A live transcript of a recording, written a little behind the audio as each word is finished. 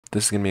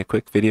This is going to be a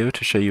quick video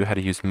to show you how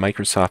to use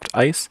Microsoft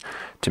Ice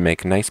to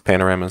make nice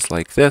panoramas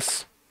like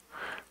this,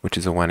 which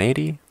is a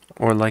 180,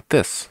 or like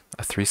this,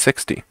 a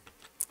 360.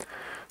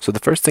 So the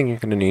first thing you're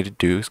going to need to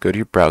do is go to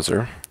your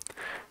browser,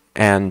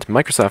 and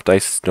Microsoft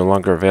Ice is no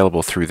longer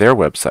available through their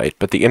website,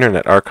 but the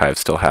Internet Archive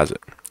still has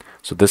it.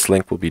 So this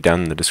link will be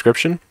down in the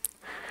description,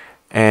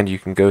 and you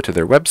can go to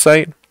their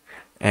website,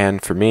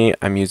 and for me,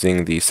 I'm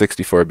using the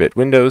 64-bit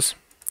Windows.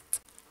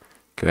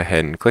 Go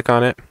ahead and click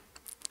on it.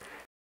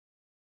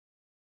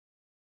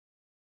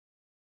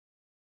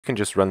 You can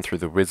just run through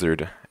the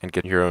wizard and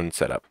get your own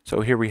setup.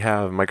 So here we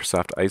have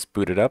Microsoft Ice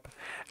booted up,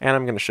 and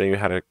I'm going to show you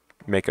how to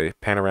make a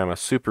panorama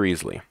super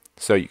easily.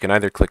 So you can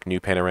either click New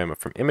Panorama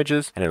from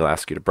Images, and it'll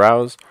ask you to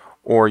browse,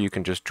 or you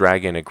can just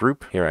drag in a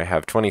group. Here I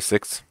have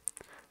 26,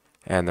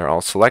 and they're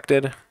all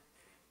selected.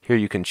 Here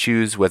you can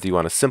choose whether you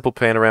want a simple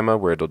panorama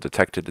where it'll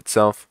detect it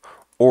itself,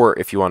 or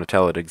if you want to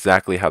tell it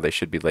exactly how they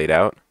should be laid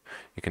out.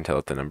 You can tell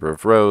it the number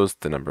of rows,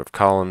 the number of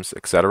columns,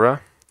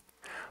 etc.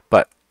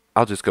 But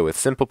I'll just go with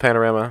simple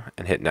panorama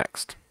and hit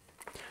next.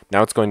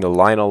 Now it's going to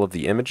line all of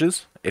the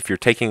images. If you're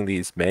taking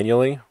these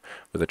manually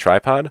with a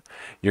tripod,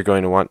 you're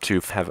going to want to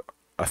have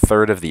a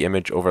third of the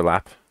image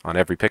overlap on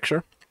every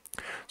picture.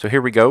 So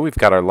here we go, we've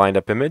got our lined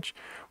up image.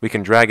 We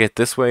can drag it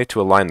this way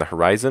to align the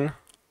horizon.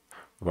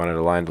 We want it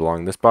aligned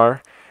along this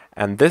bar.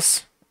 And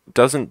this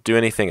doesn't do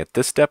anything at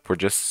this step, we're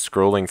just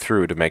scrolling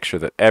through to make sure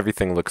that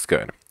everything looks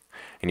good.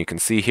 And you can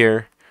see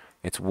here,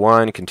 it's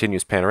one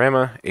continuous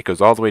panorama. It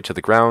goes all the way to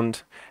the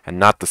ground and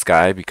not the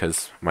sky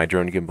because my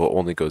drone gimbal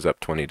only goes up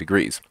 20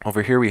 degrees.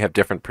 Over here we have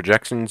different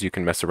projections you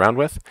can mess around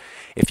with.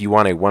 If you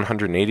want a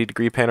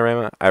 180-degree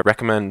panorama, I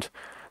recommend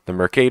the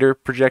Mercator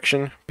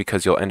projection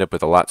because you'll end up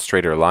with a lot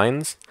straighter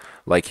lines.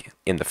 Like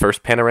in the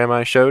first panorama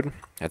I showed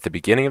at the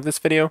beginning of this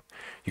video,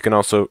 you can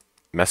also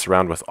mess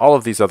around with all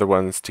of these other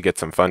ones to get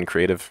some fun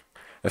creative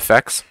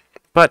effects.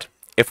 But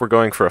if we're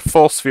going for a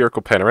full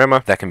spherical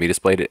panorama that can be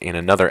displayed in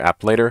another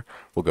app later,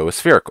 we'll go with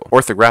spherical.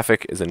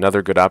 Orthographic is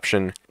another good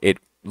option. It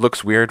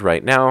looks weird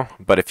right now,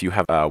 but if you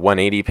have a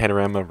 180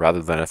 panorama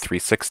rather than a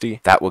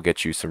 360, that will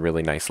get you some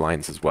really nice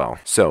lines as well.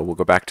 So we'll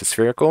go back to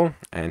spherical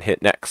and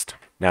hit next.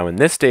 Now in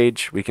this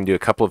stage, we can do a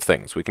couple of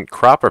things. We can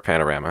crop our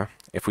panorama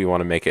if we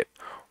want to make it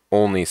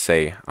only,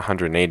 say,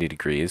 180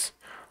 degrees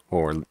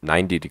or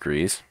 90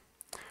 degrees.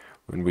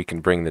 And we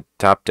can bring the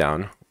top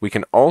down. We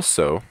can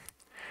also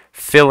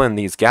fill in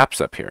these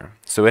gaps up here.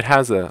 So it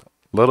has a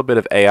little bit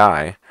of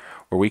AI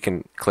where we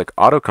can click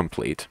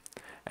autocomplete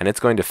and it's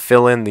going to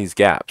fill in these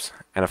gaps.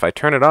 And if I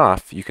turn it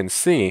off, you can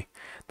see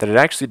that it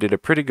actually did a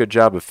pretty good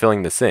job of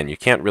filling this in. You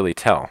can't really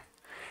tell.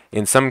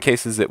 In some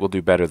cases it will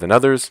do better than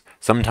others.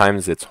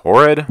 Sometimes it's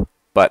horrid,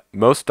 but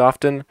most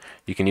often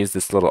you can use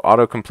this little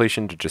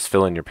auto-completion to just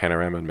fill in your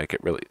panorama and make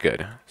it really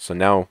good. So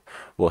now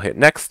we'll hit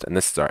next, and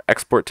this is our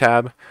export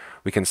tab.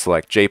 We can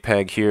select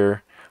JPEG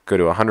here, go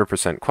to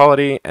 100%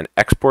 quality, and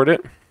export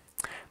it.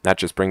 That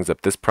just brings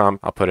up this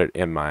prompt. I'll put it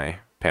in my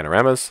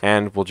panoramas,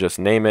 and we'll just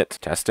name it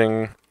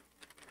testing,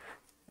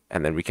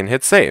 and then we can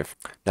hit save.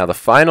 Now the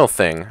final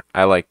thing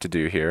I like to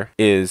do here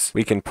is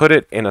we can put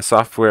it in a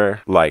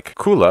software like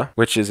Coola,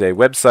 which is a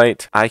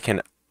website I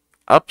can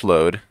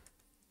upload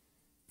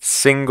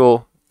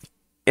single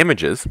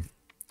images.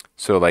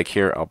 So like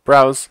here I'll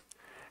browse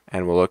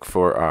and we'll look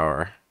for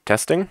our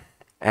testing,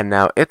 and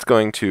now it's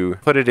going to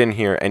put it in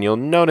here, and you'll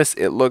notice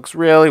it looks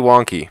really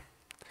wonky,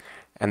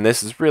 and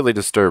this is really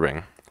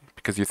disturbing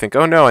because you think,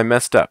 oh no, I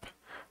messed up,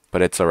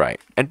 but it's alright.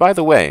 And by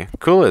the way,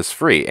 Coola is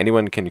free.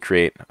 Anyone can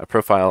create a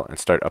profile and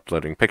start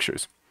uploading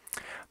pictures,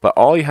 but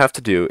all you have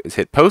to do is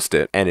hit post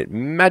it and it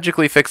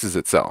magically fixes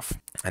itself,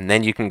 and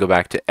then you can go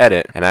back to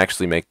edit and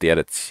actually make the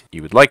edits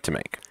you would like to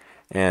make.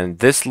 And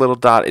this little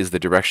dot is the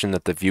direction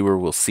that the viewer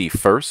will see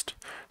first.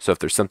 So if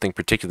there's something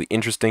particularly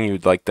interesting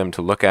you'd like them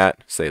to look at,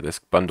 say this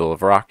bundle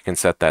of rock, you can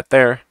set that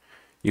there.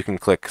 You can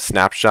click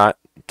snapshot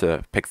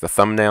to pick the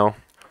thumbnail,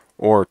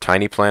 or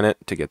tiny planet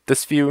to get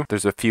this view.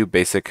 There's a few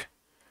basic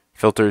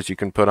filters you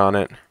can put on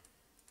it.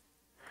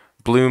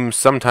 Bloom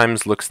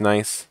sometimes looks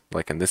nice,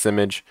 like in this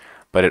image,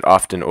 but it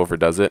often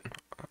overdoes it.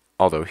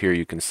 Although here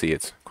you can see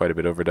it's quite a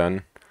bit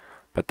overdone,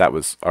 but that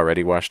was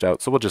already washed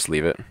out, so we'll just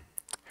leave it.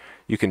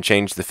 You can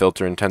change the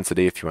filter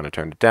intensity if you want to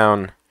turn it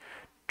down.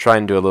 Try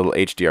and do a little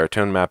HDR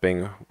tone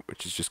mapping,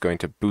 which is just going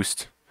to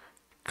boost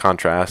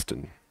contrast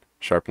and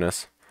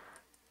sharpness.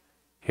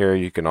 Here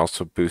you can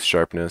also boost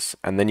sharpness,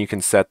 and then you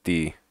can set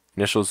the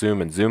initial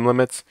zoom and zoom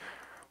limits,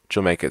 which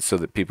will make it so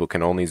that people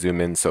can only zoom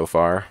in so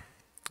far.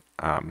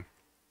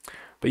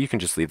 But you can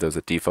just leave those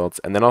at defaults,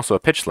 and then also a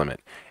pitch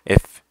limit.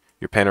 If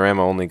your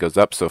panorama only goes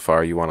up so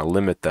far, you want to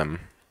limit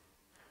them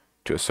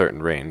to a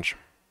certain range.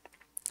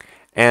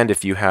 And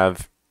if you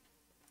have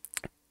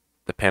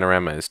the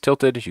panorama is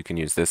tilted, you can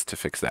use this to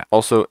fix that.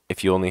 Also,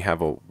 if you only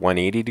have a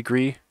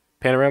 180-degree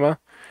panorama,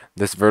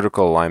 this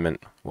vertical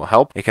alignment will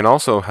help. It can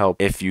also help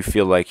if you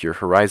feel like your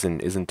horizon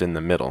isn't in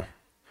the middle.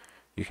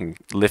 You can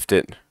lift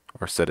it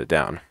or set it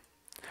down.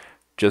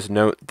 Just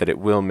note that it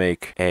will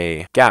make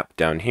a gap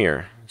down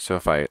here. So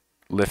if I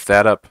lift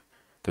that up,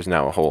 there's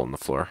now a hole in the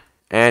floor.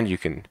 And you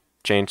can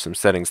change some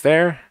settings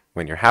there.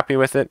 When you're happy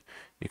with it,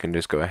 you can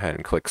just go ahead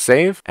and click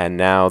save. And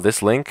now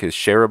this link is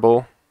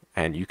shareable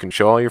and you can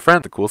show all your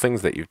friends the cool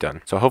things that you've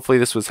done. So hopefully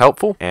this was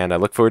helpful, and I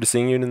look forward to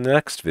seeing you in the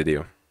next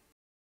video.